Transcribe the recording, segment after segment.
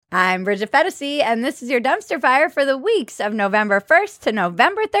I'm Bridget Fetisi, and this is your dumpster fire for the weeks of November 1st to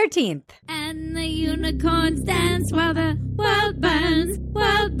November 13th. And the unicorns dance while the world burns,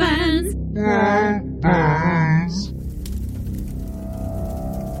 world burns.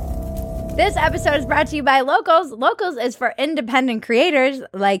 This episode is brought to you by Locals. Locals is for independent creators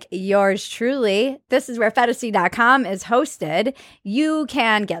like yours truly. This is where Fetisi.com is hosted. You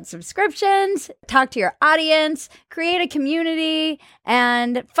can get subscriptions, talk to your audience, create a community,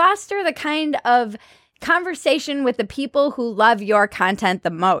 and foster the kind of conversation with the people who love your content the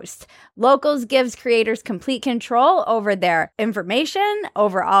most. Locals gives creators complete control over their information,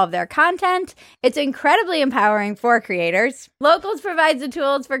 over all of their content. It's incredibly empowering for creators. Locals provides the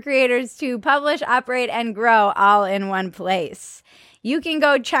tools for creators to publish, operate, and grow all in one place. You can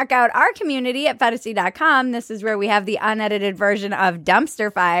go check out our community at Fetisi.com. This is where we have the unedited version of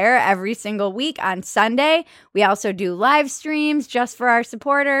Dumpster Fire every single week on Sunday. We also do live streams just for our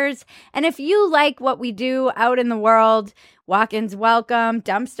supporters. And if you like what we do out in the world, Walk-ins Welcome,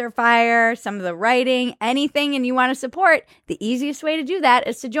 Dumpster Fire, some of the writing, anything, and you want to support, the easiest way to do that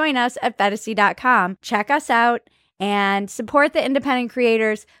is to join us at Fetisi.com. Check us out and support the independent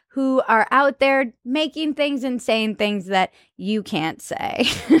creators who are out there making things and saying things that you can't say.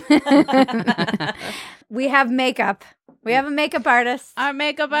 We have makeup. We have a makeup artist. Our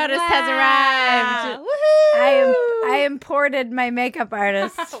makeup artist has arrived. Woohoo! I imported my makeup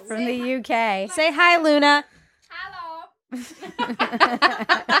artist from the UK. Say hi, Luna.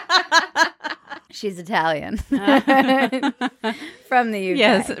 She's Italian. From the UK.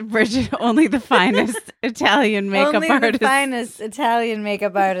 Yes, Bridget, only the finest Italian makeup only artist. the finest Italian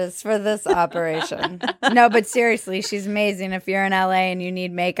makeup artist for this operation. No, but seriously, she's amazing. If you're in LA and you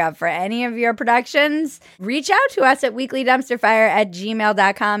need makeup for any of your productions, reach out to us at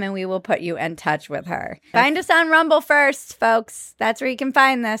weeklydumpsterfire@gmail.com and we will put you in touch with her. Find us on Rumble first, folks. That's where you can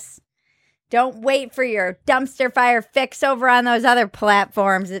find this. Don't wait for your dumpster fire fix over on those other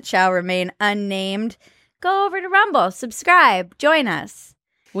platforms that shall remain unnamed. Go over to Rumble, subscribe, join us.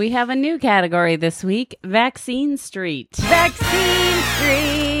 We have a new category this week, Vaccine Street. Vaccine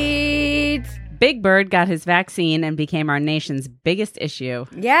Street! Big Bird got his vaccine and became our nation's biggest issue.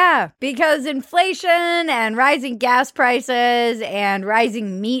 Yeah, because inflation and rising gas prices and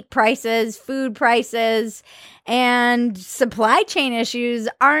rising meat prices, food prices, and supply chain issues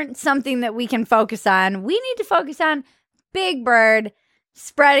aren't something that we can focus on. We need to focus on Big Bird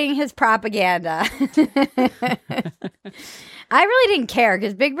spreading his propaganda. I really didn't care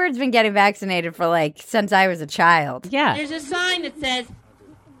because Big Bird's been getting vaccinated for since I was a child. Yeah. There's a sign that says,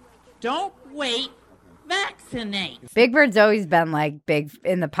 "Don't wait, vaccinate." Big Bird's always been big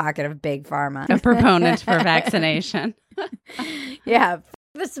in the pocket of Big Pharma. A proponent for vaccination. Yeah.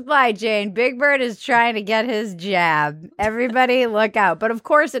 The supply chain. Big Bird is trying to get his jab. Everybody look out. But of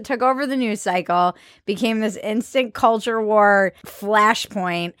course, it took over the news cycle, became this instant culture war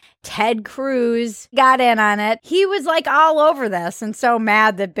flashpoint. Ted Cruz got in on it. He was all over this and so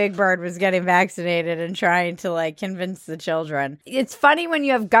mad that Big Bird was getting vaccinated and trying to convince the children. It's funny when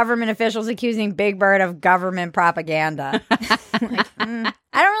you have government officials accusing Big Bird of government propaganda. I don't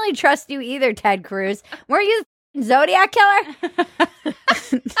really trust you either, Ted Cruz. Weren't you the Zodiac killer?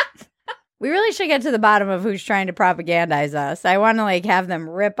 We really should get to the bottom of who's trying to propagandize us. I want to have them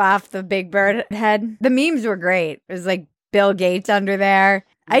rip off the Big Bird head. The memes were great. It was Bill Gates under there.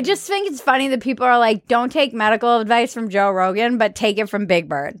 I just think it's funny that people are don't take medical advice from Joe Rogan, but take it from Big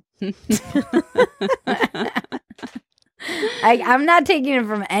Bird. I'm not taking it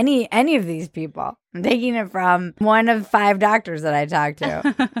from any of these people. I'm taking it from one of 5 doctors that I talked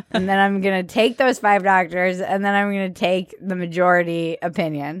to. And then I'm going to take those 5 doctors and then I'm going to take the majority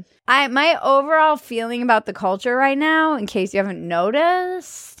opinion. My overall feeling about the culture right now, in case you haven't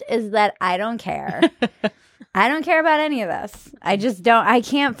noticed, is that I don't care. I don't care about any of this. I just don't. I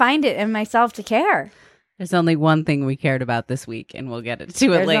can't find it in myself to care. There's only one thing we cared about this week, and we'll get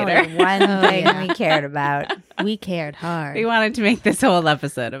to it later. There's only one thing we cared about. We cared hard. We wanted to make this whole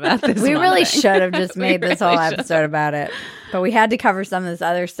episode about this. We one really thing. should have just made this whole episode about it. But we had to cover some of this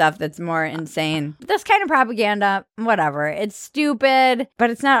other stuff that's more insane. This kind of propaganda, whatever. It's stupid, but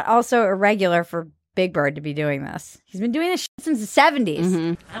it's not also irregular for Big Bird to be doing this. He's been doing this shit since the 70s.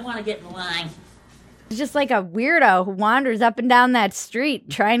 Mm-hmm. I want to get in line. He's just like a weirdo who wanders up and down that street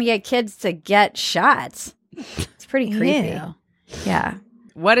trying to get kids to get shots. It's pretty creepy. Ew. Yeah.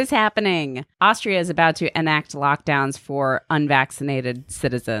 What is happening? Austria is about to enact lockdowns for unvaccinated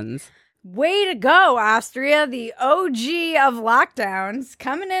citizens. Way to go, Austria, the OG of lockdowns,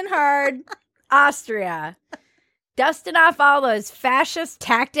 coming in hard. Austria. dusting off all those fascist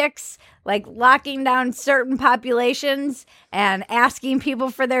tactics, like locking down certain populations and asking people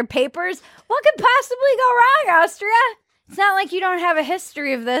for their papers. What could possibly go wrong, Austria? It's not like you don't have a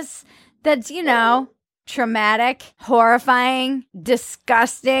history of this that's, traumatic, horrifying,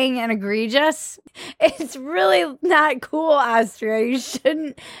 disgusting, and egregious. It's really not cool, Austria. You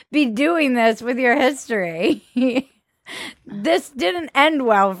shouldn't be doing this with your history. This didn't end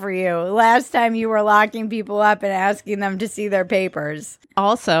well for you last time you were locking people up and asking them to see their papers.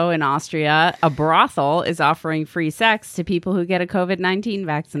 Also in Austria, a brothel is offering free sex to people who get a COVID-19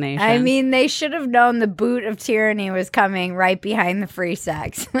 vaccination. I mean, they should have known the boot of tyranny was coming right behind the free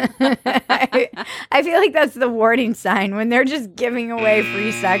sex. I feel like that's the warning sign. When they're just giving away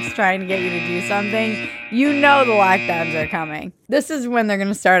free sex trying to get you to do something, you know the lockdowns are coming. This is when they're going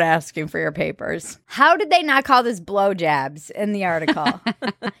to start asking for your papers. How did they not call this blowjabs in the article?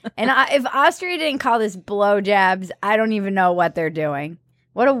 And if Austria didn't call this blowjabs, I don't even know what they're doing.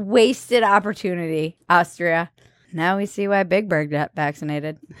 What a wasted opportunity, Austria. Now we see why Big Bird got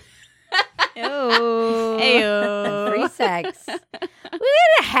vaccinated. Ayo. Free sex. We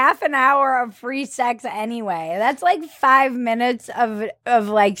had a half an hour of free sex anyway. That's like 5 minutes of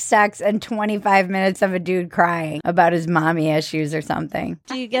like sex and 25 minutes of a dude crying about his mommy issues or something.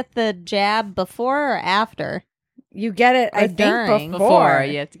 Do you get the jab before or after? You get it, I during. think, Before.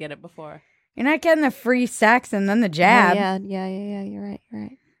 You have to get it before. You're not getting the free sex and then the jab. Yeah. You're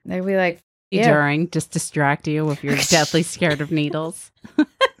right. They'd be like, During, just distract you if you're deathly scared of needles.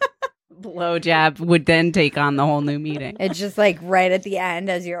 Blowjab would then take on the whole new meaning. it's just like right at the end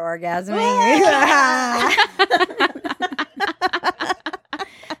as you're orgasming.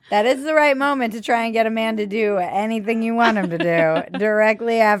 That is the right moment to try and get a man to do anything you want him to do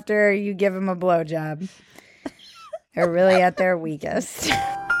directly after you give him a blowjob. They're really at their weakest.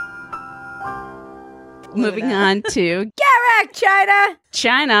 Moving on to Get wrecked, China!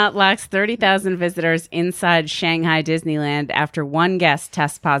 China locks 30,000 visitors inside Shanghai Disneyland after one guest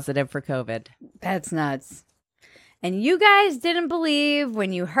tests positive for COVID. That's nuts. And you guys didn't believe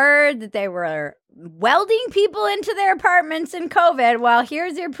when you heard that they were welding people into their apartments in COVID. Well,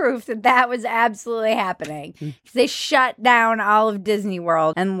 here's your proof that that was absolutely happening. They shut down all of Disney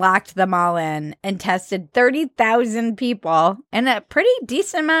World and locked them all in and tested 30,000 people in a pretty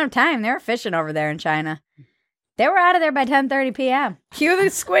decent amount of time. They were fishing over there in China. They were out of there by 10:30 p.m. Cue the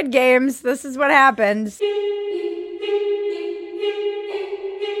Squid Games. This is what happens.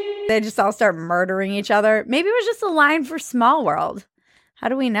 They just all start murdering each other. Maybe it was just a line for Small World. How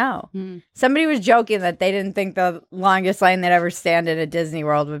do we know? Somebody was joking that they didn't think the longest line they'd ever stand in at Disney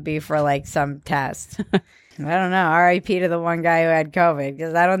World would be for like some test. I don't know. R.I.P. to the one guy who had COVID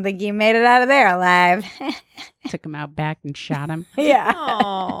because I don't think he made it out of there alive. Took him out back and shot him. Yeah.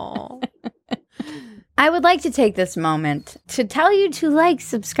 Oh. I would like to take this moment to tell you to like,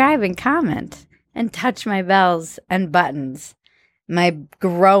 subscribe, and comment and touch my bells and buttons. My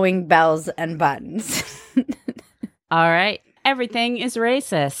growing bells and buttons. All right. Everything is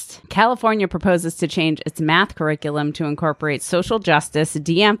racist. California proposes to change its math curriculum to incorporate social justice,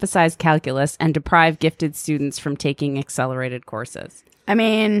 de-emphasize calculus, and deprive gifted students from taking accelerated courses. I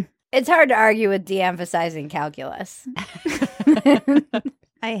mean, it's hard to argue with de-emphasizing calculus.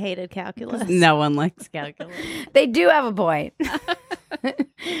 I hated calculus. No one likes calculus. They do have a point.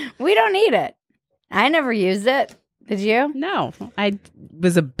 We don't need it. I never used it. Did you? No, I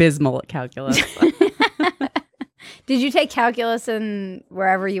was abysmal at calculus. Did you take calculus in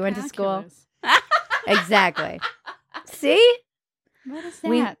wherever you went to school? Exactly. See? What is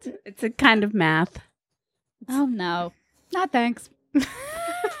We- that? It's a kind of math. Oh, no. Not thanks.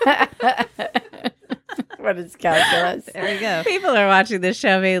 What is calculus? There you go. People are watching this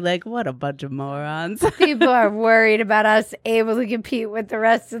show being like, what a bunch of morons. People are worried about us able to compete with the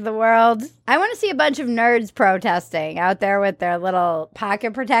rest of the world. I want to see a bunch of nerds protesting out there with their little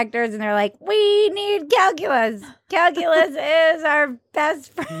pocket protectors, and they're like, we need calculus. Calculus is our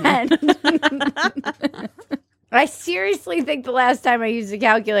best friend. I seriously think the last time I used a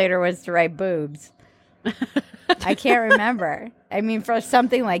calculator was to write boobs. I can't remember. I mean, for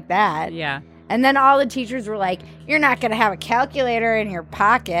something like that. Yeah. And then all the teachers were like, you're not going to have a calculator in your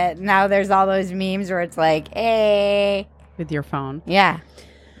pocket. Now there's all those memes where it's like, hey. With your phone. Yeah.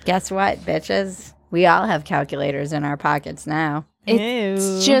 Guess what, bitches? We all have calculators in our pockets now.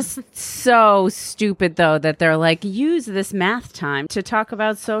 It's just so stupid, though, that they're like, use this math time to talk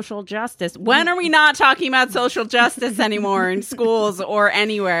about social justice. When are we not talking about social justice anymore in schools or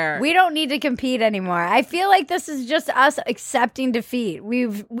anywhere? We don't need to compete anymore. I feel like this is just us accepting defeat.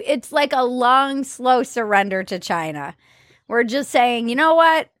 It's like a long, slow surrender to China. We're just saying, you know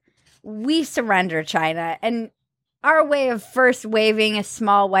what? We surrender, China. And Our way of first waving a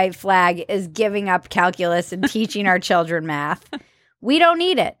small white flag is giving up calculus and teaching our children math. We don't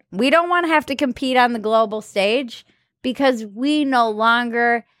need it. We don't want to have to compete on the global stage because we no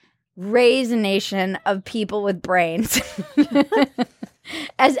longer raise a nation of people with brains.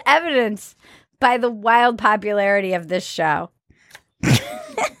 As evidenced by the wild popularity of this show.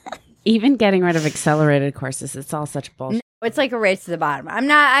 Even getting rid of accelerated courses, it's all such bullshit. It's like a race to the bottom. I'm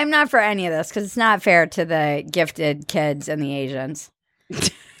not for any of this because it's not fair to the gifted kids and the Asians.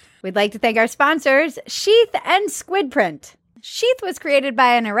 We'd like to thank our sponsors, Sheath and Squidprint. Sheath was created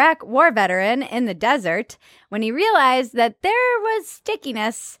by an Iraq war veteran in the desert when he realized that there was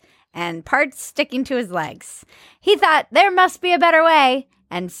stickiness and parts sticking to his legs. He thought there must be a better way,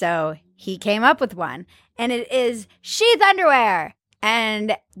 and so he came up with one, and it is Sheath underwear.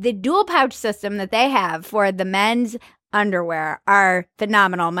 And the dual pouch system that they have for the men's underwear are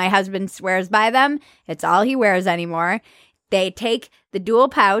phenomenal. My husband swears by them. It's all he wears anymore. They take the dual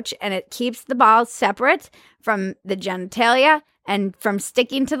pouch and it keeps the balls separate from the genitalia and from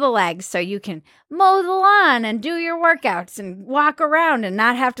sticking to the legs, so you can mow the lawn and do your workouts and walk around and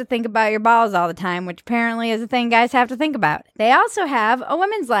not have to think about your balls all the time, which apparently is a thing guys have to think about. They also have a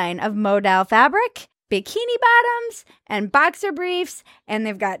women's line of modal fabric, bikini bottoms, and boxer briefs, and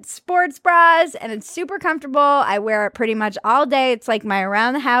they've got sports bras, and it's super comfortable. I wear it pretty much all day. It's like my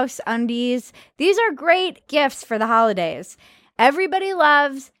around-the-house undies. These are great gifts for the holidays. Everybody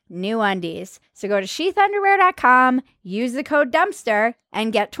loves new undies. So go to sheathunderwear.com, use the code DUMPSTER,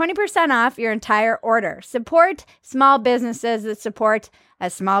 and get 20% off your entire order. Support small businesses that support a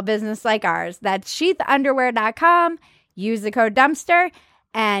small business like ours. That's sheathunderwear.com, use the code DUMPSTER,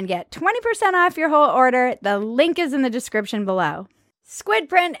 and get 20% off your whole order. The link is in the description below.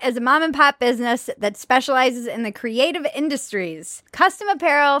 Squidprint is a mom-and-pop business that specializes in the creative industries. Custom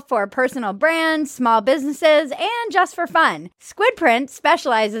apparel for personal brands, small businesses, and just for fun. Squidprint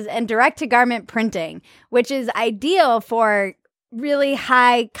specializes in direct-to-garment printing, which is ideal for really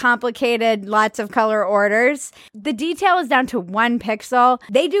high, complicated, lots of color orders. The detail is down to 1 pixel.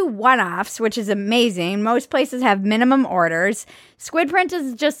 They do one-offs, which is amazing. Most places have minimum orders. Squidprint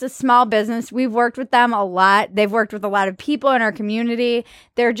is just a small business. We've worked with them a lot. They've worked with a lot of people in our community.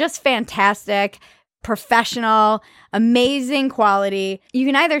 They're just fantastic, professional, amazing quality. You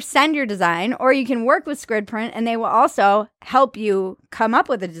can either send your design or you can work with Squidprint and they will also help you come up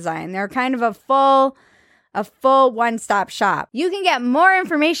with a design. They're kind of a full one-stop shop. You can get more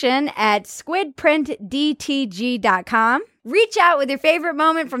information at squidprintdtg.com. Reach out with your favorite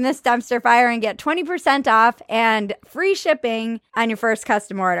moment from this dumpster fire and get 20% off and free shipping on your first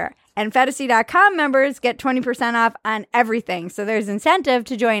custom order. And Fantasy.com members get 20% off on everything. So there's incentive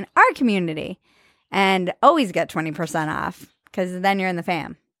to join our community and always get 20% off because then you're in the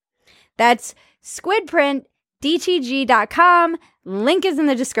fam. That's squidprintdtg.com. Link is in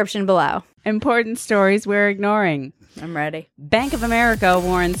the description below. Important stories we're ignoring. I'm ready. Bank of America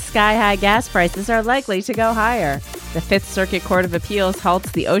warns sky-high gas prices are likely to go higher. The Fifth Circuit Court of Appeals halts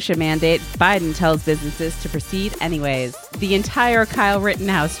the OSHA mandate. Biden tells businesses to proceed anyways. The entire Kyle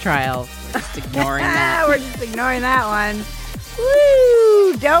Rittenhouse trial. Just ignoring that. We're just ignoring that one.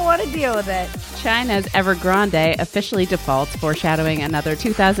 Woo! Don't want to deal with it. China's Evergrande officially defaults, foreshadowing another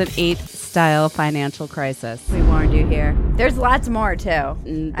 2008-style financial crisis. We warned you here. There's lots more, too.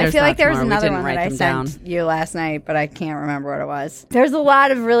 I feel like there was another one that I sent you last night, but I can't remember what it was. There's a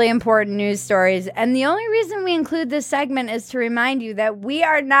lot of really important news stories, and the only reason we include this segment is to remind you that we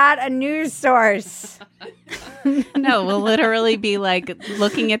are not a news source. No, we'll literally be like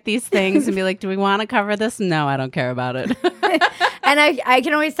looking at these things and be like, do we want to cover this? No, I don't care about it. And I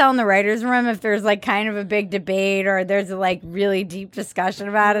can always tell in the writer's room if there's like kind of a big debate or there's a like really deep discussion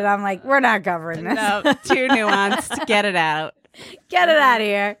about it. I'm like, we're not covering this. No, too nuanced. Get it out. Get it out of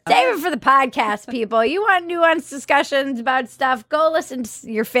here. Save it for the podcast, people. You want nuanced discussions about stuff? Go listen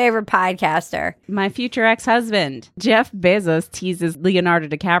to your favorite podcaster. My future ex-husband. Jeff Bezos teases Leonardo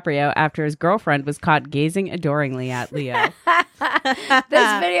DiCaprio after his girlfriend was caught gazing adoringly at Leo.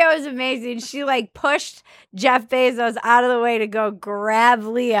 This video is amazing. She like pushed Jeff Bezos out of the way to go grab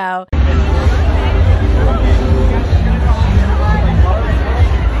Leo.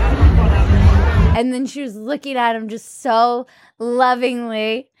 And then she was looking at him just so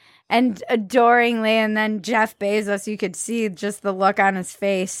lovingly and adoringly. And then Jeff Bezos, you could see just the look on his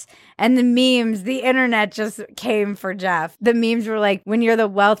face. And the memes, the internet just came for Jeff. The memes were like, when you're the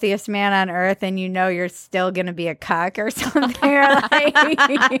wealthiest man on earth and you know you're still going to be a cuck or something. Or like,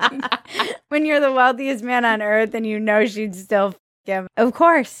 when you're the wealthiest man on earth and you know she'd still f him. Of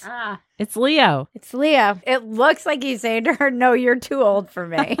course. It's Leo. It's Leo. It looks like he's saying to her, no, you're too old for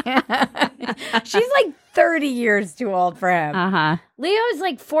me. She's like 30 years too old for him. Uh-huh. Leo's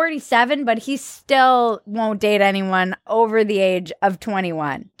like 47, but he still won't date anyone over the age of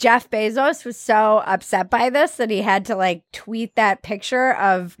 21. Jeff Bezos was so upset by this that he had to like tweet that picture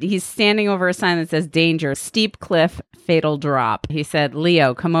of. He's standing over a sign that says danger, steep cliff, fatal drop. He said,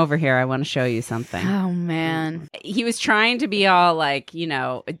 Leo, come over here. I want to show you something. Oh, man. He was trying to be all like, you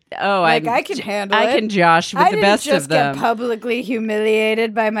know, I can handle it. I can josh with the best of them. I didn't just get publicly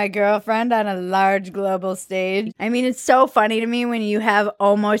humiliated by my girlfriend on a large global stage. I mean, it's so funny to me when you have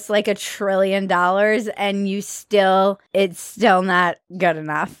almost like $1 trillion and it's still not good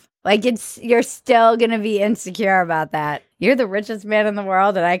enough. Like you're still going to be insecure about that. You're the richest man in the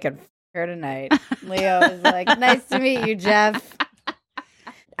world and I could f her tonight. Leo is like, nice to meet you, Jeff.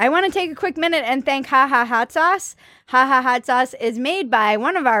 I want to take a quick minute and thank Ha Ha Hot Sauce. Ha Ha Hot Sauce is made by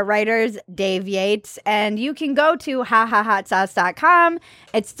one of our writers, Dave Yates, and you can go to hahahotsauce.com.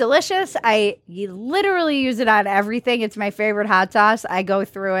 It's delicious. You literally use it on everything. It's my favorite hot sauce. I go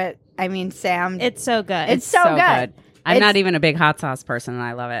through it. I mean, Sam. It's so good. It's so good. I'm not even a big hot sauce person, and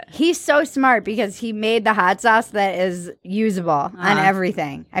I love it. He's so smart because he made the hot sauce that is usable on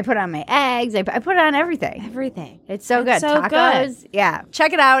everything. I put it on my eggs. I put it on everything. Everything. It's so good. So Tacos. Good. Yeah.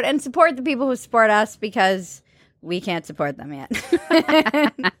 Check it out and support the people who support us because we can't support them yet.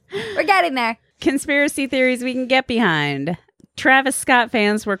 We're getting there. Conspiracy theories we can get behind. Travis Scott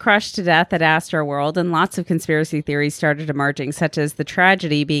fans were crushed to death at Astroworld, and lots of conspiracy theories started emerging, such as the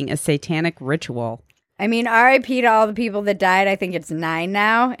tragedy being a satanic ritual. I mean, RIP to all the people that died. I think it's 9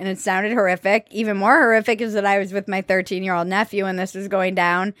 now, and it sounded horrific. Even more horrific is that I was with my 13-year-old nephew when this was going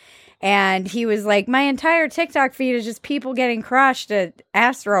down, and he was like, my entire TikTok feed is just people getting crushed at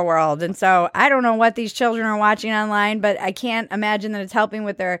Astroworld. And so I don't know what these children are watching online, but I can't imagine that it's helping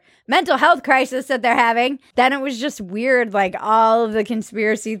with their mental health crisis that they're having. Then it was just weird, like all of the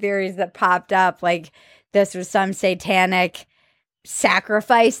conspiracy theories that popped up, like this was some satanic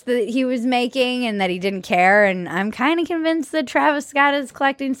sacrifice that he was making and that he didn't care. And I'm kind of convinced that Travis Scott is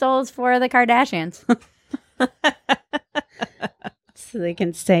collecting souls for the Kardashians. So they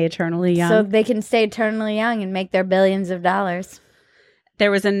can stay eternally young. So they can stay eternally young and make their billions of dollars. There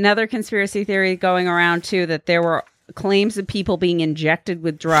was another conspiracy theory going around, too, that there were claims of people being injected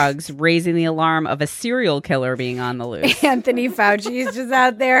with drugs, raising the alarm of a serial killer being on the loose. Anthony Fauci is just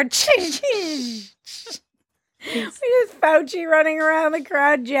out there. Just Fauci running around the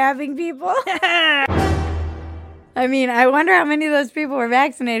crowd jabbing people. I mean, I wonder how many of those people were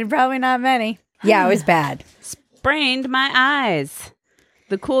vaccinated. Probably not many. Yeah, it was bad. Sprained my eyes.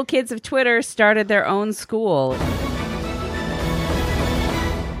 The cool kids of Twitter started their own school.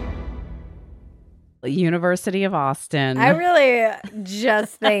 University of Austin. I really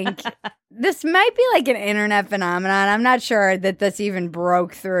just think this might be like an internet phenomenon. I'm not sure that this even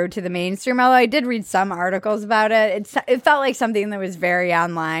broke through to the mainstream, although I did read some articles about it. It felt like something that was very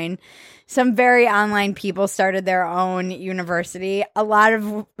online. Some very online people started their own university. A lot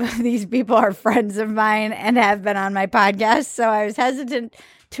of these people are friends of mine and have been on my podcast, so I was hesitant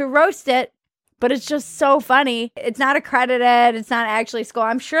to roast it. But it's just so funny. It's not accredited. It's not actually school.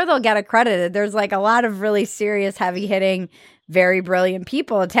 I'm sure they'll get accredited. There's like a lot of really serious, heavy-hitting, very brilliant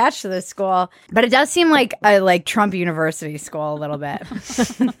people attached to this school. But it does seem like a Trump University school a little bit.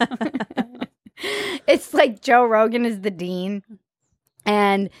 It's like Joe Rogan is the dean.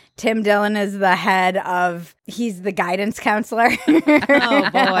 And Tim Dillon is the head of, he's the guidance counselor. Oh,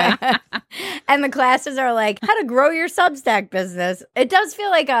 boy. And the classes are like, how to grow your Substack business. It does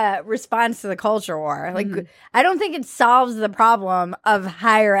feel like a response to the culture war. Like, I don't think it solves the problem of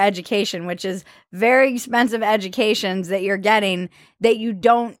higher education, which is very expensive educations that you're getting that you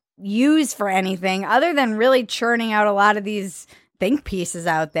don't use for anything other than really churning out a lot of these think pieces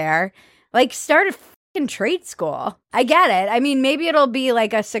out there. Like, start a trade school. I get it. I mean, maybe it'll be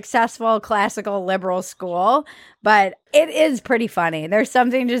like a successful classical liberal school, but it is pretty funny. There's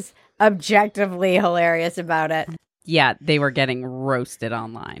something just objectively hilarious about it. Yeah, they were getting roasted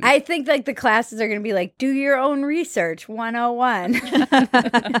online. I think like the classes are going to be like, do your own research 101.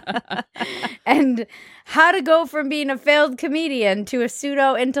 And how to go from being a failed comedian to a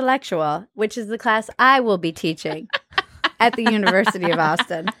pseudo intellectual, which is the class I will be teaching at the University of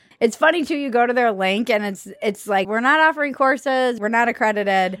Austin. It's funny, too, you go to their link, and it's like, we're not offering courses, we're not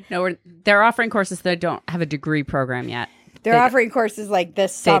accredited. No, they're offering courses that don't have a degree program yet. They're offering courses like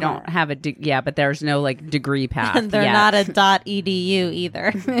this summer. They don't have a, but there's no, like, degree path They're yet. not a .edu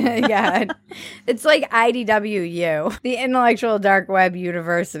either. Yeah. It's like IDWU, the Intellectual Dark Web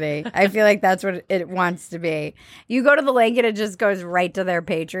University. I feel like that's what it wants to be. You go to the link, and it just goes right to their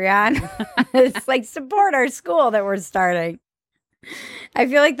Patreon. It's like, support our school that we're starting. I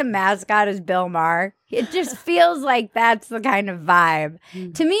feel like the mascot is Bill Maher. It just feels like that's the kind of vibe.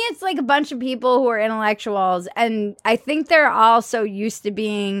 To me, it's like a bunch of people who are intellectuals, and I think they're all so used to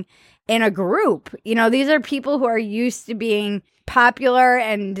being in a group. You know, these are people who are used to being popular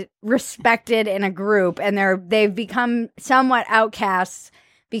and respected in a group, and they've become somewhat outcasts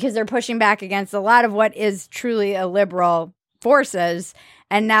because they're pushing back against a lot of what is truly a liberal forces.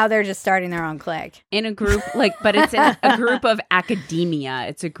 And now they're just starting their own clique. In a group, but it's in a group of academia.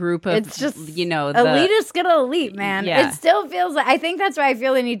 It's a group of, it's just, elitist gonna elite, man. Yeah. It still feels like, I think that's why I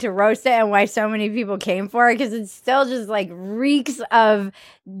feel the need to roast it and why so many people came for it, because it still just like reeks of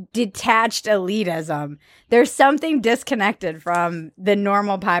detached elitism. There's something disconnected from the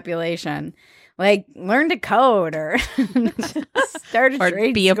normal population. Like, learn to code or start a or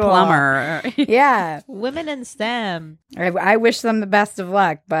trade be school. a plumber. Yeah. Women in STEM. I wish them the best of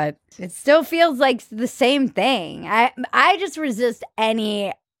luck, but it still feels like the same thing. I just resist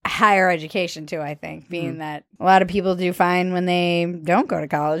any higher education too, I think, being that a lot of people do fine when they don't go to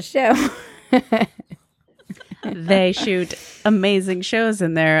college too. They shoot amazing shows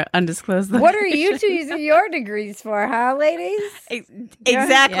in their undisclosed What are you two using your degrees for, huh, ladies?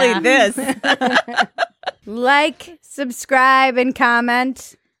 Exactly Yeah. this. Like, subscribe, and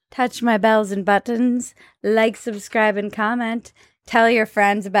comment. Touch my bells and buttons. Like, subscribe, and comment. Tell your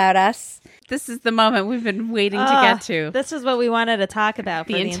friends about us. This is the moment we've been waiting to get to. This is what we wanted to talk about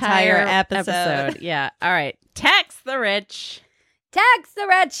for the entire episode. Yeah. All right. Tax the rich. Tax the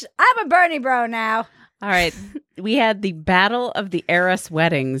rich. I'm a Bernie bro now. All right. We had the Battle of the Heiress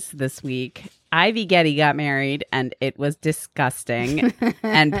Weddings this week. Ivy Getty got married, and it was disgusting.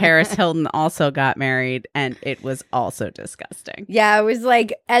 And Paris Hilton also got married, and it was also disgusting. Yeah, it was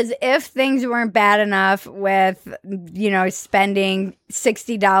like as if things weren't bad enough with, spending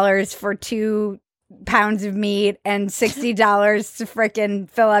 $60 for 2 pounds of meat and $60 to frickin'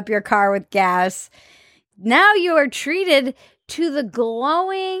 fill up your car with gas. Now you are treated to the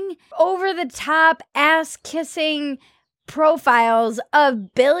glowing, over-the-top, ass-kissing profiles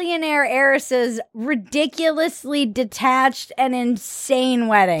of billionaire heiresses' ridiculously detached and insane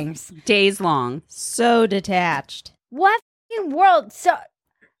weddings. Days long. So detached. What fucking world? So,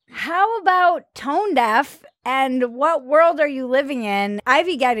 how about tone deaf? And what world are you living in?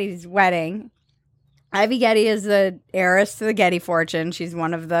 Ivy Getty's wedding. Ivy Getty is the heiress to the Getty fortune. She's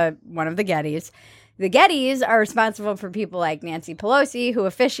one of the Gettys. The Gettys are responsible for people like Nancy Pelosi, who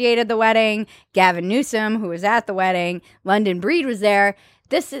officiated the wedding, Gavin Newsom, who was at the wedding, London Breed was there.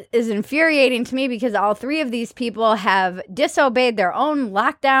 This is infuriating to me because all three of these people have disobeyed their own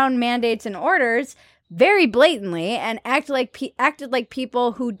lockdown mandates and orders very blatantly and acted like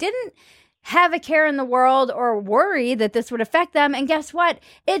people who didn't have a care in the world or worry that this would affect them. And guess what?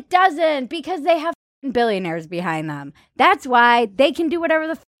 It doesn't, because they have billionaires behind them. That's why they can do whatever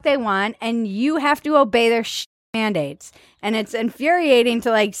the they want, and you have to obey their mandates. And it's infuriating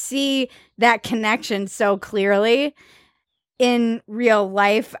to see that connection so clearly in real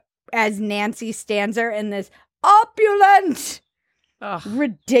life as Nancy stands there in this opulent,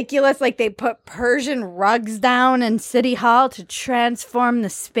 ridiculous, they put Persian rugs down in City Hall to transform the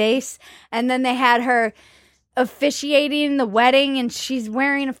space, and then they had her officiating the wedding, and she's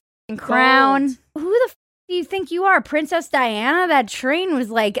wearing a crown. Who the do you think you are, Princess Diana? That train was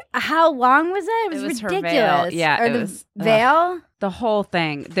how long was it? It was ridiculous. Her veil. Yeah, or it the was veil. The whole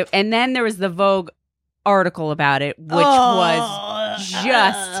thing. And then there was the Vogue article about it, which was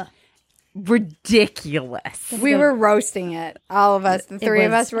just ridiculous. We were roasting it. All of us, the three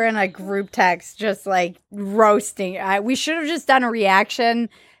of us, were in a group text, just roasting. We should have just done a reaction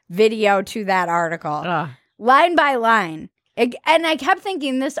video to that article, line by line. And I kept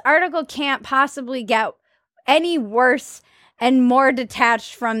thinking, this article can't possibly get any worse and more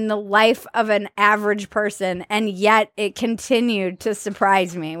detached from the life of an average person, and yet it continued to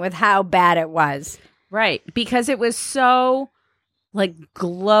surprise me with how bad it was. Right, because it was so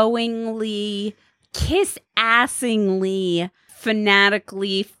glowingly, kiss-assingly,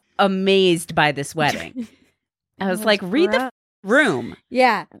 fanatically amazed by this wedding. I was read the room.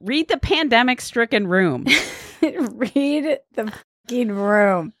 Yeah. Read the pandemic-stricken room. Read the fucking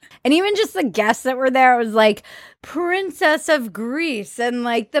room. And even just the guests that were there, it was Princess of Greece and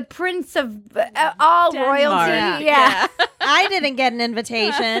the Prince of all Denmark. royalty. Yeah. I didn't get an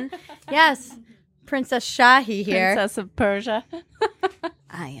invitation. Yes. Princess Shahi here. Princess of Persia.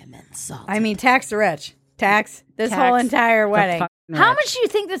 I am insulted. I mean, tax the rich. Tax this Tax whole entire wedding. fucking How rich. much do you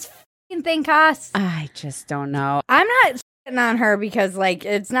think this fucking thing costs? I just don't know. I'm not shitting on her because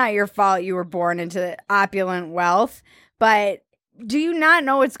it's not your fault you were born into opulent wealth, but do you not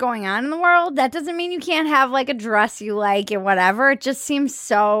know what's going on in the world? That doesn't mean you can't have like a dress you like and whatever. It just seems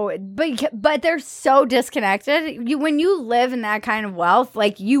so, but they're so disconnected. When you live in that kind of wealth,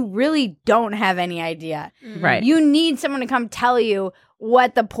 like you really don't have any idea. Right. You need someone to come tell you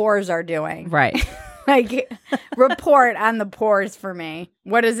what the poors are doing. Right. Like, report on the poors for me.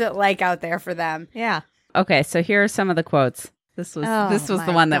 What is it like out there for them? Yeah. Okay, so here are some of the quotes. This was the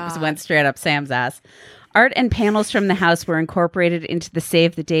my one that went straight up Sam's ass. Art and panels from the house were incorporated into the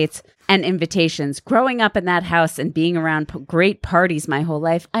save the dates and invitations. Growing up in that house and being around great parties my whole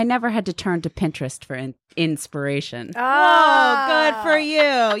life, I never had to turn to Pinterest for inspiration. Oh, good for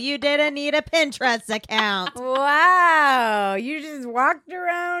you. You didn't need a Pinterest account. Wow. You just walked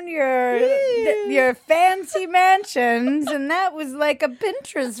around your fancy mansions and that was like a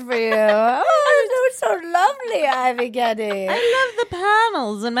Pinterest for you. Oh, that was so lovely, Ivy Getty. I love the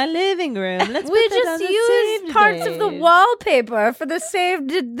panels in my living room. We just use parts of the wallpaper for the saved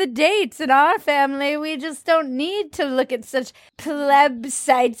the dates in our family. We just don't need to look at such pleb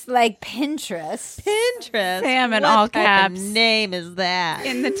sites like Pinterest. Pinterest? Sam in what all type caps. of name is that?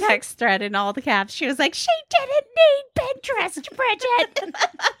 In the text thread in all the caps, she was like, she didn't need Pinterest, Bridget.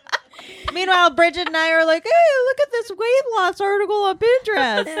 Meanwhile, Bridget and I are like, hey, look at this weight loss article on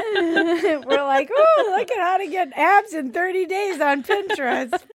Pinterest. We're like, oh, look at how to get abs in 30 days on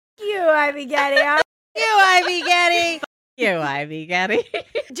Pinterest. F- you, Ivy Getty. You, Ivy Getty. You, Ivy Getty.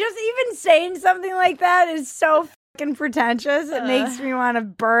 Just even saying something like that is so fucking pretentious. It makes me want to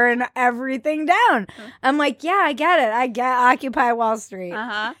burn everything down. I'm like, yeah, I get it. I get Occupy Wall Street.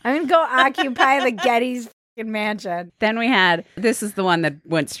 Uh-huh. I'm going to go occupy the Getty's fucking mansion. Then we had, this is the one that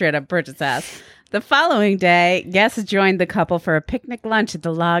went straight up Bridget's ass. The following day, guests joined the couple for a picnic lunch at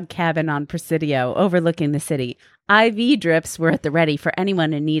the log cabin on Presidio, overlooking the city. IV drips were at the ready for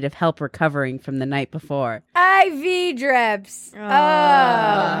anyone in need of help recovering from the night before. IV drips. Oh,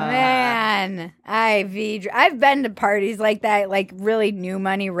 man. IV drips. I've been to parties like that, like really new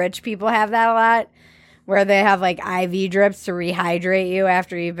money rich people have that a lot, where they have like IV drips to rehydrate you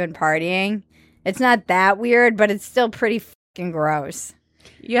after you've been partying. It's not that weird, but it's still pretty fucking gross.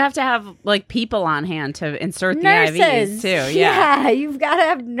 You have to have like people on hand to insert Nurses. the IVs too. Yeah, you've got to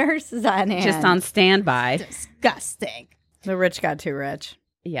have nurses on hand. Just on standby. Disgusting. The rich got too rich.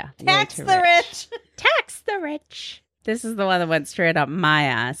 Yeah. way Tax too the rich. Tax the rich. This is the one that went straight up my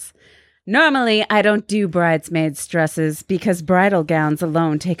ass. Normally, I don't do bridesmaids' dresses because bridal gowns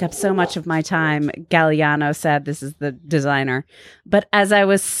alone take up so much of my time, Galliano said. This is the designer. But as I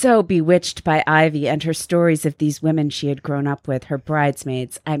was so bewitched by Ivy and her stories of these women she had grown up with, her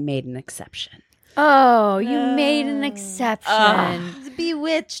bridesmaids, I made an exception. Oh, you made an exception.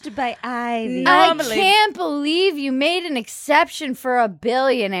 Bewitched by Ivy. I can't believe you made an exception for a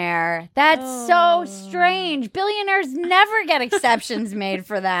billionaire. That's so strange. Billionaires never get exceptions made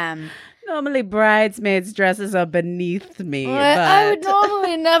for them. Normally, bridesmaids' dresses are beneath me. Well, I would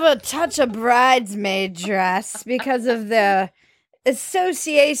normally never touch a bridesmaid dress because of the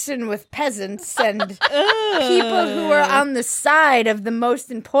association with peasants and people who are on the side of the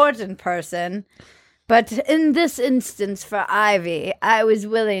most important person. But in this instance for Ivy, I was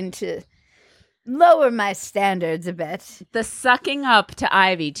willing to lower my standards a bit. The sucking up to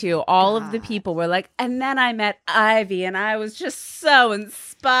Ivy, too. All of the people were like, and then I met Ivy, and I was just so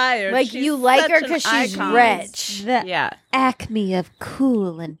inspired. Like, She's you like such her an because she's icon. rich. The Yeah. acme of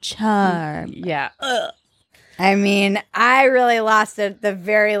cool and charm. Yeah. I mean, I really lost it at the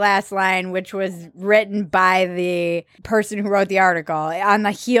very last line, which was written by the person who wrote the article on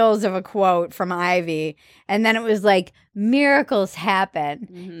the heels of a quote from Ivy. And then it was like, miracles happen.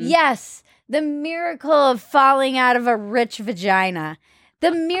 Yes, the miracle of falling out of a rich vagina.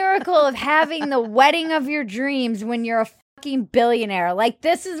 The miracle of having the wedding of your dreams when you're a fucking billionaire. Like,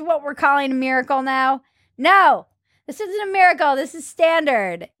 this is what we're calling a miracle now? No. This isn't a miracle. This is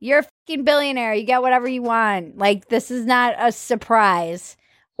standard. You're a fucking billionaire. You get whatever you want. Like, this is not a surprise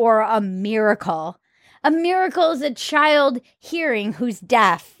or a miracle. A miracle is a child hearing who's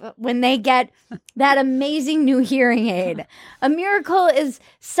deaf when they get that amazing new hearing aid. A miracle is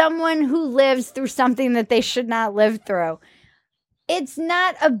someone who lives through something that they should not live through. It's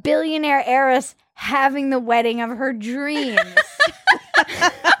not a billionaire heiress having the wedding of her dreams.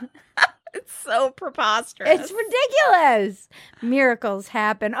 It's so preposterous. It's ridiculous. Miracles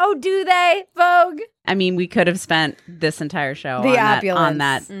happen. Oh, do they, Vogue? I mean, we could have spent this entire show The on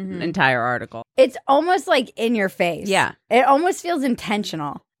that opulence. entire article. It's almost like in your face. Yeah. It almost feels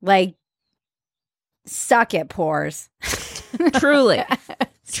intentional. Like, suck it, pores. Truly.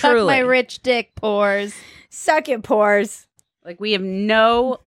 Suck my rich dick pores. Suck it, pores. Like, we have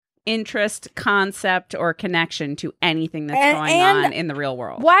no interest, concept, or connection to anything that's going and on in the real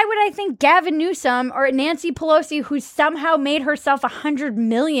world. Why would I think Gavin Newsom or Nancy Pelosi, who somehow made herself $100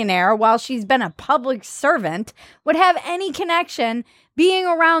 millionaire while she's been a public servant, would have any connection being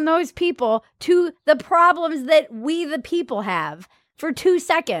around those people to the problems that we, the people, have for 2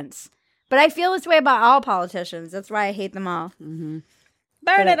 seconds? But I feel this way about all politicians. That's why I hate them all. Mm-hmm.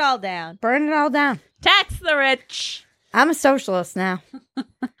 Burn it all down. Burn it all down. Tax the rich. I'm a socialist now.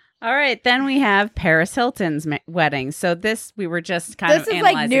 All right, then we have Paris Hilton's wedding. So we were just kind of This is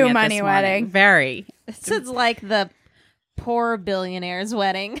like analyzing new it money this morning. wedding. Very. This is like the poor billionaire's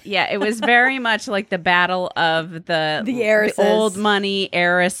wedding. Yeah, it was very much like the battle of the heiresses. old money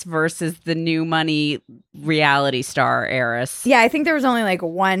heiress versus the new money reality star heiress. Yeah, I think there was only like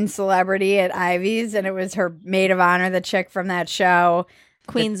one celebrity at Ivy's, and it was her maid of honor, the chick from that show.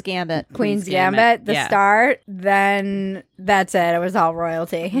 Queen's Gambit. Queen's Gambit, the yeah. star. Then that's it. It was all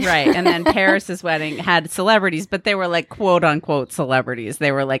royalty. Right. And then Paris's wedding had celebrities, but they were like quote unquote celebrities.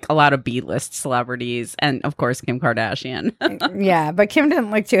 They were like a lot of B-list celebrities. And of course, Kim Kardashian. Yeah, but Kim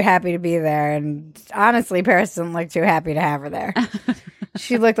didn't look too happy to be there. And honestly, Paris didn't look too happy to have her there.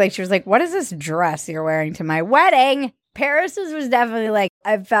 She looked like she was like, what is this dress you're wearing to my wedding? Paris's was definitely like,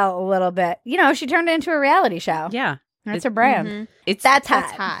 I felt a little bit, she turned it into a reality show. Yeah. That's her brand. Mm-hmm. That's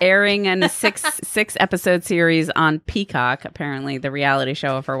hot. Airing in a six episode series on Peacock, apparently, the reality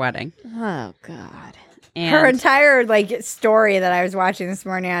show of her wedding. Oh, God. And Her entire story that I was watching this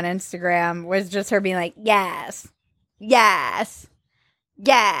morning on Instagram was just her being like, yes, yes,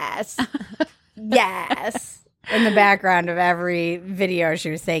 yes, yes, in the background of every video she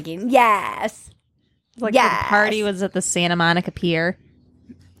was taking. Yes. Like yes. the party was at the Santa Monica Pier.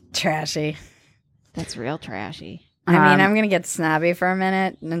 Trashy. That's real trashy. I mean, I'm going to get snobby for a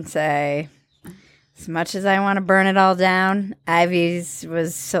minute and say, as much as I want to burn it all down, Ivy's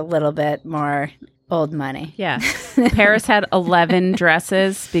was a little bit more old money. yeah. Paris had 11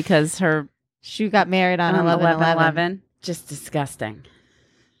 dresses because She got married on 11/11. Just disgusting.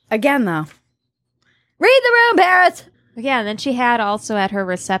 Again, though. Read the room, Paris! Yeah, and then she had also at her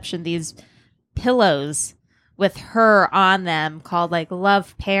reception these pillows with her on them called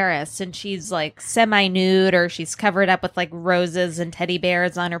Love Paris, and she's semi-nude or she's covered up with roses and teddy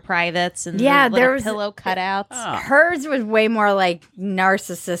bears on her privates and there was pillow cutouts. Oh. Hers was way more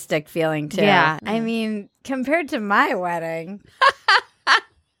narcissistic feeling too. Yeah. I mean, compared to my wedding,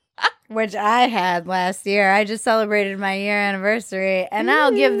 which I had last year, I just celebrated my year anniversary, and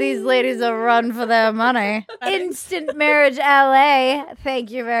I'll give these ladies a run for their money. Instant Marriage LA,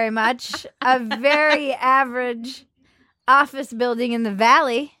 thank you very much. A very average office building in the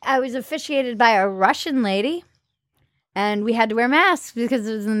Valley. I was officiated by a Russian lady, and we had to wear masks because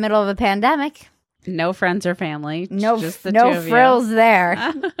it was in the middle of a pandemic. No friends or family. No, just the no two of frills you.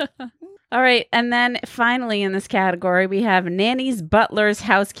 there. All right. And then finally in this category, we have nannies, butlers,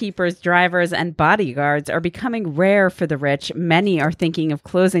 housekeepers, drivers, and bodyguards are becoming rare for the rich. Many are thinking of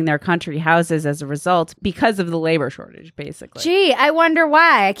closing their country houses as a result because of the labor shortage, basically. Gee, I wonder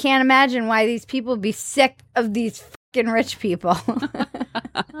why. I can't imagine why these people would be sick of these fucking rich people.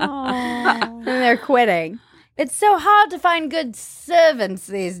 And they're quitting. It's so hard to find good servants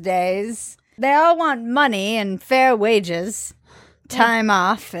these days. They all want money and fair wages, time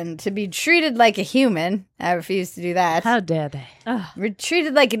off, and to be treated like a human. I refuse to do that. How dare they? We're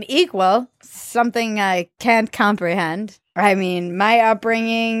treated like an equal, something I can't comprehend. I mean, my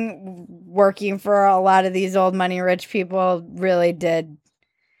upbringing, working for a lot of these old money rich people, really did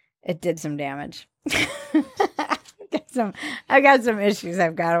some damage. I got some issues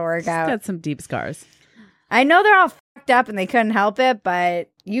I've got to work out. Got some deep scars. I know they're all fucked up and they couldn't help it, but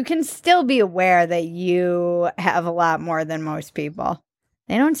you can still be aware that you have a lot more than most people.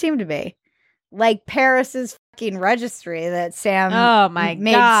 They don't seem to be. Like Paris's fucking registry that Sam made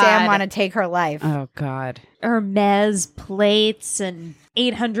God. Sam want to take her life. Oh, God. Hermes plates and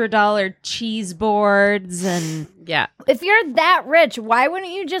 $800 cheese boards and Yeah. If you're that rich, why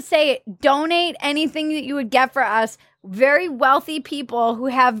wouldn't you just say donate anything that you would get for us very wealthy people who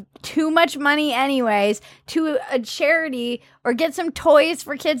have too much money anyways to a charity, or get some toys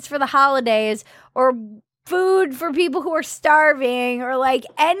for kids for the holidays, or food for people who are starving, or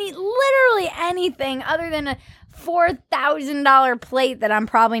literally anything other than a $4,000 plate that I'm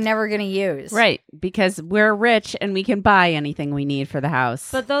probably never going to use. Right. Because we're rich and we can buy anything we need for the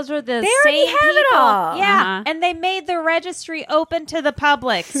house. But those were the They already same have it people. all. Yeah, Uh-huh. and they made the registry open to the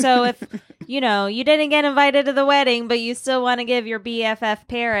public. So if you didn't get invited to the wedding, but you still want to give your BFF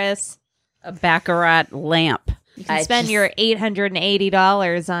Paris a Baccarat lamp. you can spend your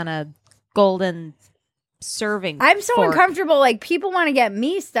 $880 on a golden serving. I'm so fork. uncomfortable. Like, people want to get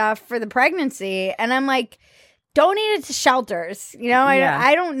me stuff for the pregnancy, and I'm like, donate it to shelters. You know, Yeah.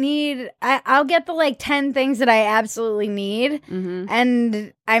 I don't need, I'll get the like 10 things that I absolutely need. Mm-hmm.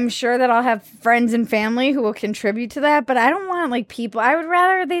 And I'm sure that I'll have friends and family who will contribute to that. But I don't want like people, I would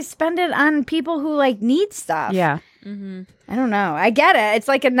rather they spend it on people who like need stuff. Yeah. Mm-hmm. I don't know. I get it. It's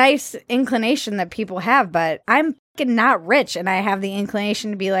like a nice inclination that people have, but I'm fucking not rich. And I have the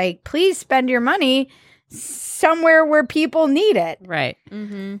inclination to be like, please spend your money somewhere where people need it. Right.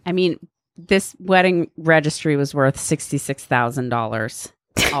 Mm-hmm. I mean, this wedding registry was worth $66,000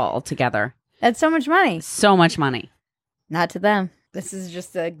 altogether. That's so much money. So much money. Not to them. This is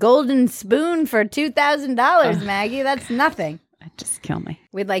just a golden spoon for $2,000, Maggie. That's nothing. It just kill me.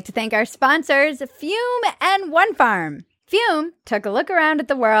 We'd like to thank our sponsors, Fume and One Farm. Fume took a look around at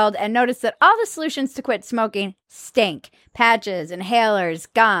the world and noticed that all the solutions to quit smoking stink. Patches, inhalers,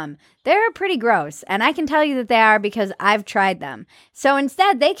 gum. They're pretty gross, and I can tell you that they are because I've tried them. So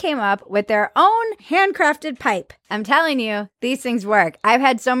instead, they came up with their own handcrafted pipe. I'm telling you, these things work. I've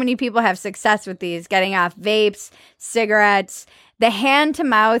had so many people have success with these, getting off vapes, cigarettes. The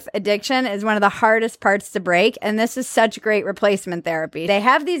hand-to-mouth addiction is one of the hardest parts to break, and this is such great replacement therapy. They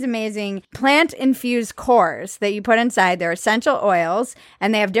have these amazing plant-infused cores that you put inside. They're essential oils,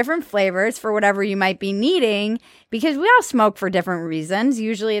 and they have different flavors for whatever you might be needing, because we all smoke for different reasons.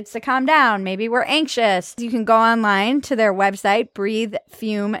 Usually it's to calm down. Maybe we're anxious. You can go online to their website,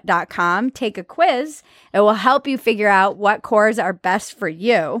 breathefume.com, take a quiz. It will help you figure out what cores are best for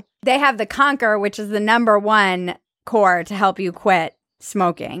you. They have the Conquer, which is the #1 core to help you quit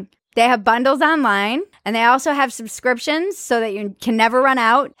smoking. They have bundles online, and they also have subscriptions so that you can never run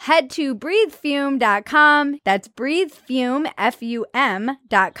out. Head to breathefume.com. That's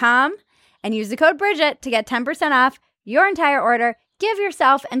breathefume.com, and use the code Bridget to get 10% off your entire order. Give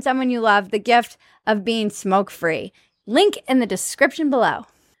yourself and someone you love the gift of being smoke-free. Link in the description below.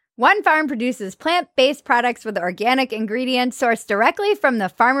 One Farm produces plant-based products with organic ingredients sourced directly from the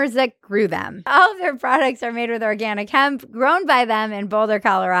farmers that grew them. All of their products are made with organic hemp, grown by them in Boulder,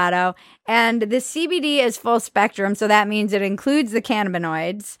 Colorado. And the CBD is full spectrum, so that means it includes the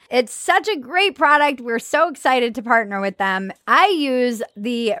cannabinoids. It's such a great product. We're so excited to partner with them. I use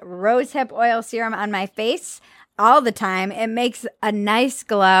the rosehip oil serum on my face all the time. It makes a nice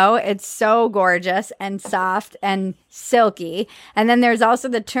glow. It's so gorgeous and soft and silky. And then there's also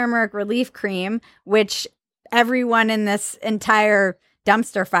the turmeric relief cream, which everyone in this entire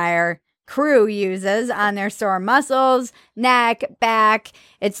dumpster fire crew uses on their sore muscles, neck, back.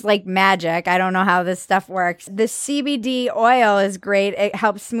 It's like magic. I don't know how this stuff works. The CBD oil is great. It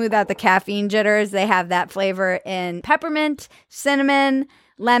helps smooth out the caffeine jitters. They have that flavor in peppermint, cinnamon,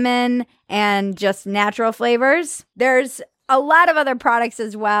 lemon, and just natural flavors. There's a lot of other products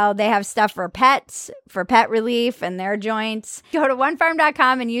as well. They have stuff for pets, for pet relief and their joints. Go to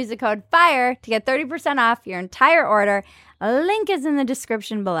onefarm.com and use the code FIRE to get 30% off your entire order. A link is in the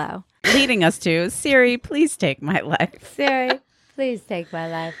description below. Leading us to, Siri, please take my life. Siri, please take my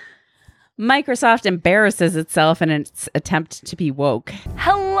life. Microsoft embarrasses itself in its attempt to be woke.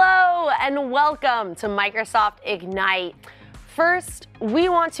 Hello and welcome to Microsoft Ignite. First, we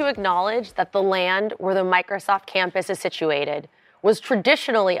want to acknowledge that the land where the Microsoft campus is situated was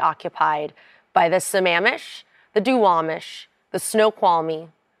traditionally occupied by the Sammamish, the Duwamish, the Snoqualmie,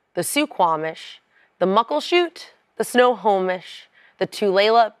 the Suquamish, the Muckleshoot, the Snohomish, the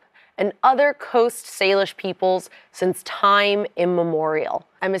Tulalip, and other Coast Salish peoples since time immemorial.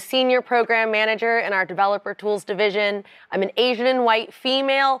 I'm a senior program manager in our developer tools division. I'm an Asian and white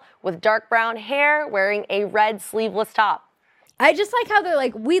female with dark brown hair wearing a red sleeveless top. I just like how they're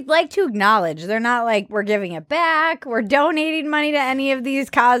like, we'd like to acknowledge. They're not like, we're giving it back. We're donating money to any of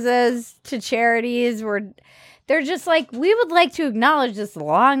these causes, to charities. They're just like, we would like to acknowledge this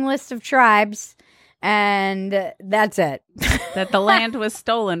long list of tribes. And that's it. That the land was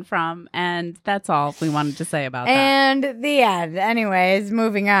stolen from, and that's all we wanted to say about that. And the end. Anyways,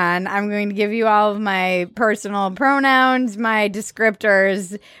 moving on. I'm going to give you all of my personal pronouns, my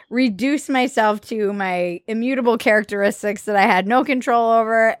descriptors, reduce myself to my immutable characteristics that I had no control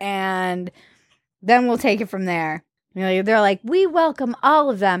over, and then we'll take it from there. You know, they're like, we welcome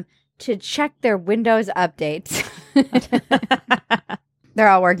all of them to check their Windows updates. They're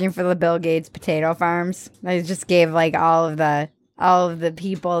all working for the Bill Gates potato farms. They just gave like all of the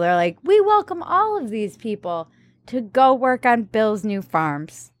people. They're like, we welcome all of these people to go work on Bill's new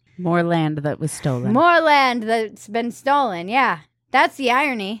farms. More land that was stolen. More land that's been stolen. Yeah, that's the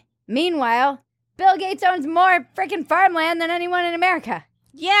irony. Meanwhile, Bill Gates owns more freaking farmland than anyone in America.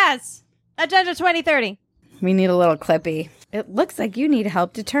 Yes. Agenda 2030. We need a little clippy. It looks like you need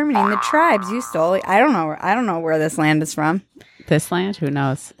help determining the tribes you stole. I don't know where this land is from. This land? Who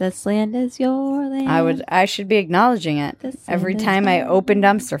knows? This land is your land. I should be acknowledging it every time I open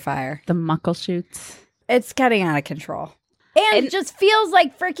dumpster fire. The Muckleshoots. It's getting out of control. And it just feels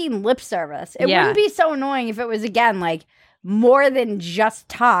like freaking lip service. It wouldn't be so annoying if it was, again, like more than just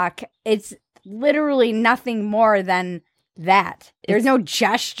talk. It's literally nothing more than that. There's no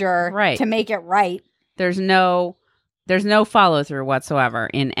gesture to make it right. There's no follow through whatsoever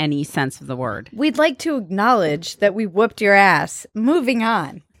in any sense of the word. We'd like to acknowledge that we whooped your ass. Moving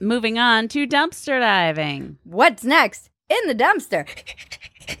on. Moving on to dumpster diving. What's next in the dumpster?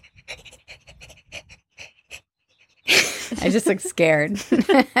 I just look scared.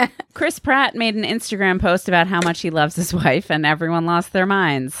 Chris Pratt made an Instagram post about how much he loves his wife, and everyone lost their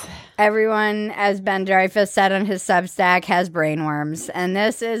minds. Everyone, as Ben Dreyfuss said on his Substack, has brainworms, and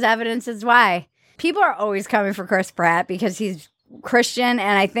this is evidence as why. People are always coming for Chris Pratt because he's Christian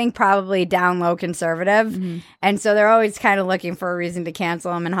and I think probably down low conservative. Mm-hmm. And so they're always kind of looking for a reason to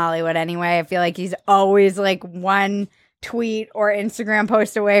cancel him in Hollywood anyway. I feel like he's always like one tweet or Instagram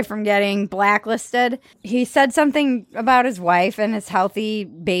post away from getting blacklisted. He said something about his wife and his healthy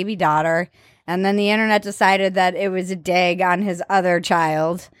baby daughter. And then the internet decided that it was a dig on his other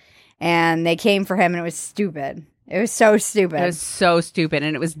child. And they came for him and it was stupid. It was so stupid. It was so stupid.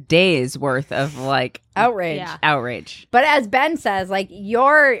 And it was days worth of like outrage. Yeah. Outrage. But as Ben says, like,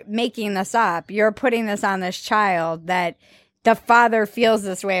 you're making this up. You're putting this on this child that the father feels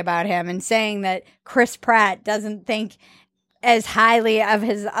this way about him and saying that Chris Pratt doesn't think as highly of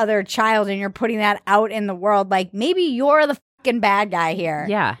his other child and you're putting that out in the world. Like, maybe you're the fucking bad guy here.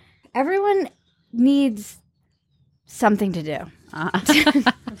 Yeah. Everyone needs something to do.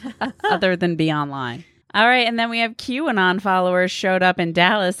 Other than be online. All right, and then we have QAnon followers showed up in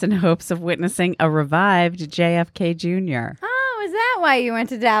Dallas in hopes of witnessing a revived JFK Jr. Oh, is that why you went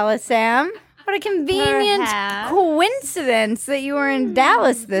to Dallas, Sam? What a convenient coincidence that you were in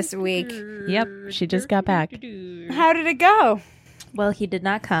Dallas this week. Yep, she just got back. How did it go? Well, he did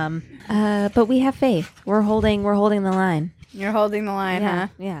not come, but we have faith. We're holding the line. You're holding the line, huh?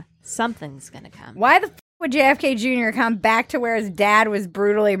 Yeah, something's gonna come. Why the would JFK Jr. come back to where his dad was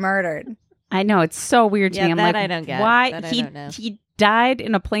brutally murdered? I know, it's so weird to me. I'm that like, I don't get. Why That I he don't know. he died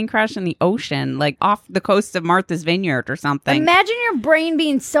in a plane crash in the ocean, like off the coast of Martha's Vineyard or something. Imagine your brain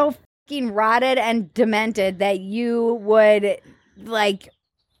being so fucking rotted and demented that you would like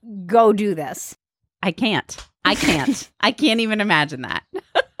go do this. I can't I can't even imagine that.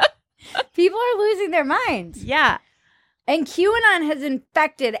 People are losing their minds. Yeah. And QAnon has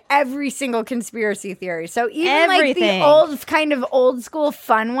infected every single conspiracy theory. So even Everything. like the old school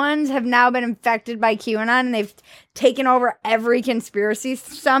fun ones have now been infected by QAnon and they've taken over every conspiracy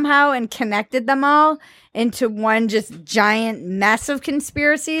somehow and connected them all into one just giant mess of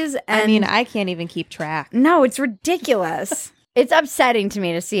conspiracies. And I mean, I can't even keep track. no, it's ridiculous. It's upsetting to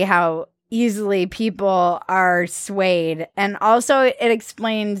me to see how easily people are swayed. And also it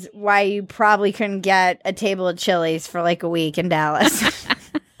explains why you probably couldn't get a table of Chili's for like a week in Dallas.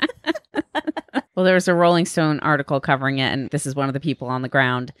 Well, there was a Rolling Stone article covering it, and this is one of the people on the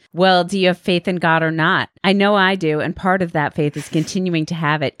ground. Well, do you have faith in God or not? I know I do, and part of that faith is continuing to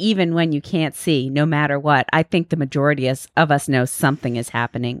have it, even when you can't see, no matter what. I think the majority of us know something is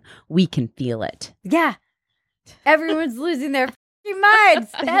happening. We can feel it. Yeah. Everyone's losing their f***ing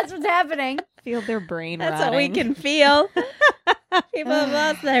minds. That's what's happening. Feel their brain That's rotting. what we can feel. People have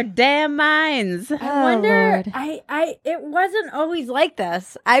lost their damn minds. I wonder, Lord. it wasn't always like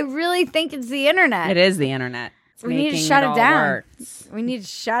this. I really think it's the internet. It is the internet. It's We need to making shut it all down. worse. We need to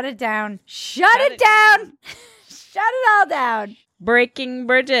shut it down. Shut it down. Shut it all down. Breaking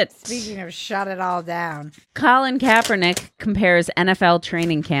Bridget. Speaking of shut it all down. Colin Kaepernick compares NFL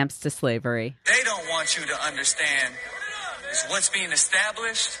training camps to slavery. They don't want you to understand is what's being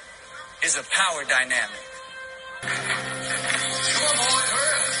established is a power dynamic.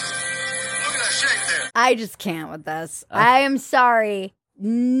 I just can't with this. I am sorry.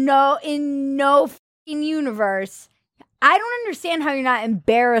 No, in no fucking universe. I don't understand how you're not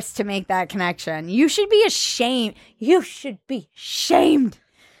embarrassed to make that connection. You should be ashamed. You should be ashamed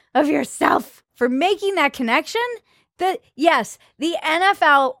of yourself for making that connection. That, yes, the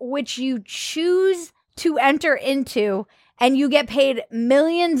NFL, which you choose to enter into and you get paid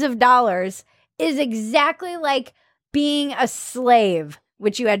millions of dollars, is exactly like being a slave,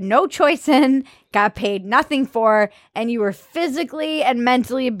 which you had no choice in, got paid nothing for, and you were physically and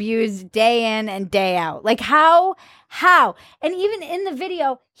mentally abused day in and day out. Like how? And even in the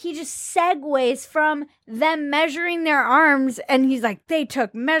video, he just segues from them measuring their arms, and he's like, they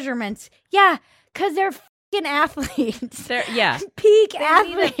took measurements. Yeah, because they're fucking athletes. They're, yeah. Peak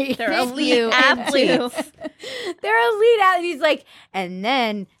athletes. They're elite athletes. They're elite athletes. He's like, and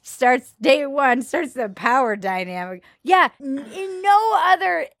then day one starts the power dynamic. Yeah, in no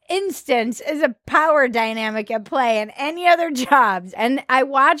other instance is a power dynamic at play in any other jobs. And I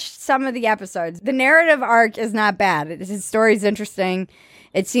watched some of the episodes. The narrative arc is not bad. His story's interesting.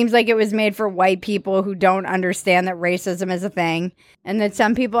 It seems like it was made for white people who don't understand that racism is a thing and that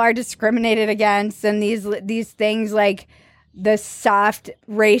some people are discriminated against, and these things like the soft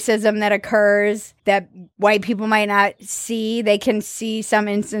racism that occurs that white people might not see. They can see some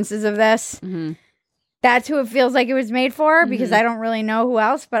instances of this. Mm-hmm. That's who it feels like it was made for, because I don't really know who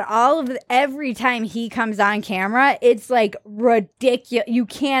else. But every time he comes on camera, it's like ridiculous. You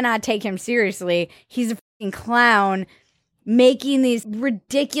cannot take him seriously. He's a fucking clown making these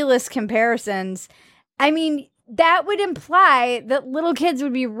ridiculous comparisons. I mean, that would imply that little kids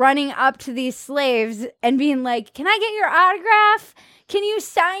would be running up to these slaves and being like, can I get your autograph? Can you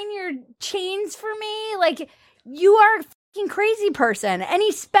sign your chains for me? Like, you are a fucking crazy person. And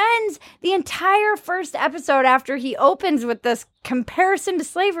he spends the entire first episode after he opens with this comparison to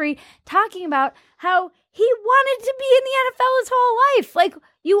slavery talking about how he wanted to be in the NFL his whole life. Like,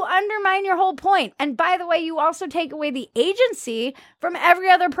 you undermine your whole point. And by the way, you also take away the agency from every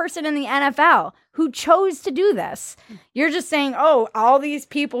other person in the NFL who chose to do this. You're just saying, oh, all these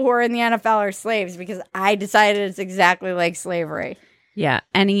people who are in the NFL are slaves because I decided it's exactly like slavery. Yeah.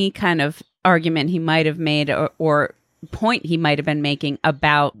 Any kind of argument he might have made or point he might have been making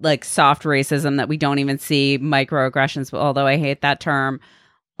about like soft racism that we don't even see, microaggressions, although I hate that term.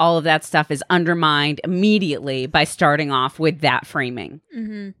 All of that stuff is undermined immediately by starting off with that framing.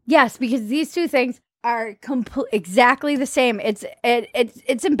 Mm-hmm. Yes, because these two things are exactly the same. It's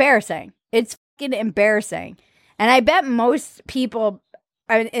embarrassing. It's fucking embarrassing. And I bet most people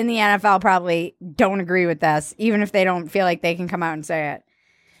in the NFL probably don't agree with this, even if they don't feel like they can come out and say it.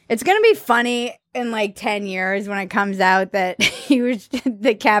 It's going to be funny in like 10 years when it comes out that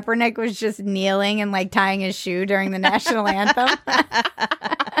that Kaepernick was just kneeling and like tying his shoe during the national anthem.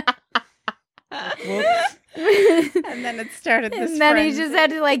 And then it started this and then he just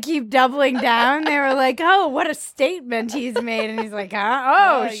had to like keep doubling down. They were like, oh, what a statement he's made. And he's like,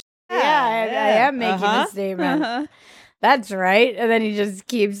 huh? I am making a statement. That's right. And then he just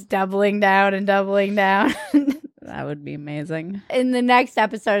keeps doubling down and doubling down. That would be amazing. In the next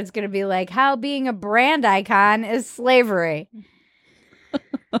episode, it's going to be like how being a brand icon is slavery.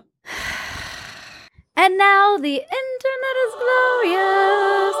 And now the internet is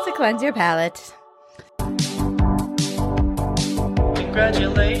glorious to cleanse your palate.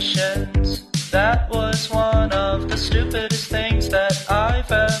 Congratulations, that was one of the stupidest things that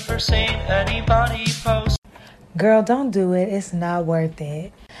I've ever seen anybody post. Girl, don't do it. It's not worth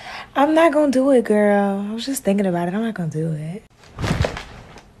it. I'm not gonna do it, girl. I was just thinking about it. I'm not gonna do it.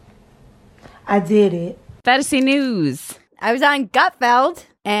 I did it. Fantasy news. I was on Gutfeld,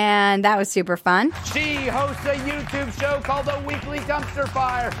 and that was super fun. She hosts a YouTube show called The Weekly Dumpster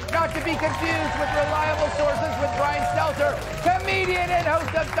Fire. Not to be confused with Reliable Sources with Brian Stelter, comedian and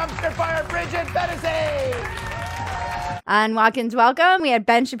host of Dumpster Fire, Bridget Fennessy. On Walk-Ins Welcome, we had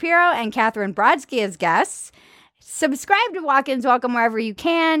Ben Shapiro and Catherine Brodsky as guests. Subscribe to Walk-Ins Welcome wherever you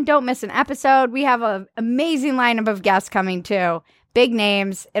can. Don't miss an episode. We have an amazing lineup of guests coming too. Big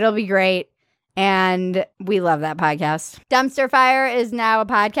names. It'll be great. And we love that podcast. Dumpster Fire is now a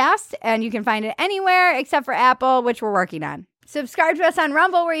podcast, and you can find it anywhere except for Apple, which we're working on. Subscribe to us on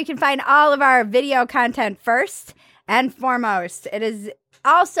Rumble, where you can find all of our video content first and foremost. It is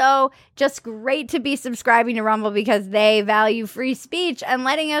also just great to be subscribing to Rumble because they value free speech and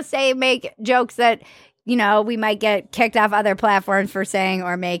letting us make jokes that, you know, we might get kicked off other platforms for saying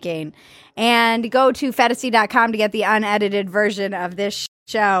or making. And go to Fantasy.com to get the unedited version of this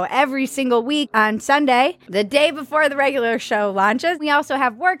show every single week on Sunday, the day before the regular show launches. We also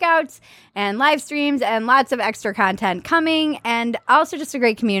have workouts and live streams and lots of extra content coming, and also just a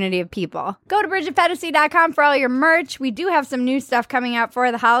great community of people. Go to BridgetFantasy.com for all your merch. We do have some new stuff coming out for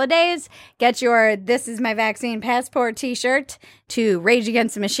the holidays. Get your This Is My Vaccine Passport t-shirt to Rage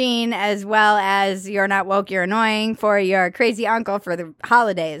Against the Machine, as well as You're Not Woke, You're Annoying for your crazy uncle for the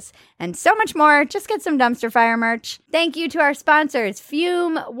holidays, and so much more. Just get some Dumpster Fire merch. Thank you to our sponsors,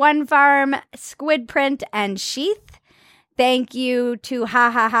 Fume, One Farm, Squid Print, and Sheath. Thank you to Ha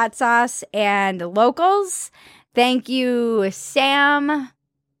Ha Hot Sauce and Locals. Thank you, Sam.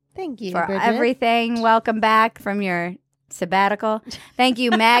 Thank you for Bridget. Everything. Welcome back from your sabbatical. Thank you,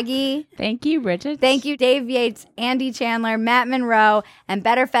 Maggie. Thank you, Bridget. Thank you, Dave Yates, Andy Chandler, Matt Monroe, and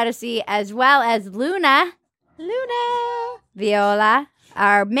Better Fantasy, as well as Luna. Luna. Viola.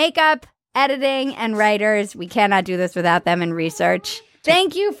 Our makeup editing, and writers. We cannot do this without them in research.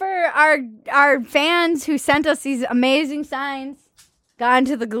 Thank you for our fans who sent us these amazing signs. Gone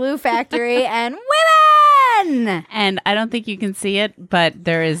to the glue factory and women! And I don't think you can see it, but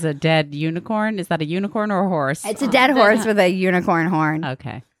there is a dead unicorn. Is that a unicorn or a horse? It's a dead horse with a unicorn horn.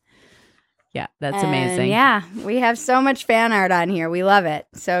 Okay. Yeah, that's amazing. Yeah, we have so much fan art on here. We love it.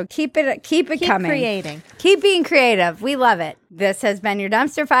 So keep it coming. Creating. Keep being creative. We love it. This has been your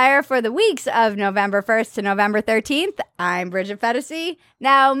Dumpster Fire for the weeks of November 1st to November 13th. I'm Bridget Fetisi.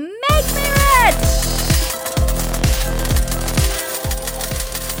 Now make me rich!